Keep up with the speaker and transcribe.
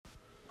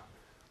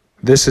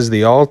This is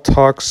the All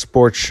Talk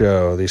Sports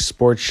Show, the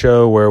sports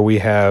show where we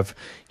have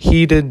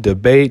heated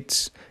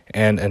debates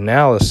and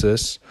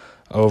analysis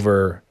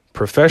over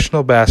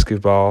professional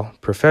basketball,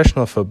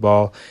 professional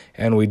football,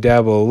 and we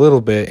dabble a little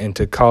bit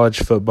into college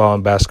football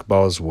and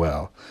basketball as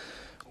well.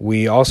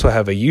 We also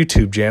have a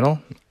YouTube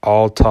channel,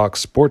 All Talk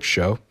Sports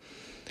Show,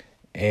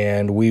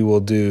 and we will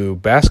do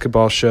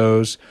basketball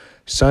shows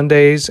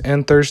Sundays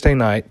and Thursday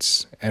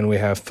nights, and we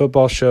have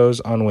football shows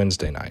on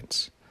Wednesday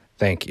nights.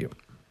 Thank you.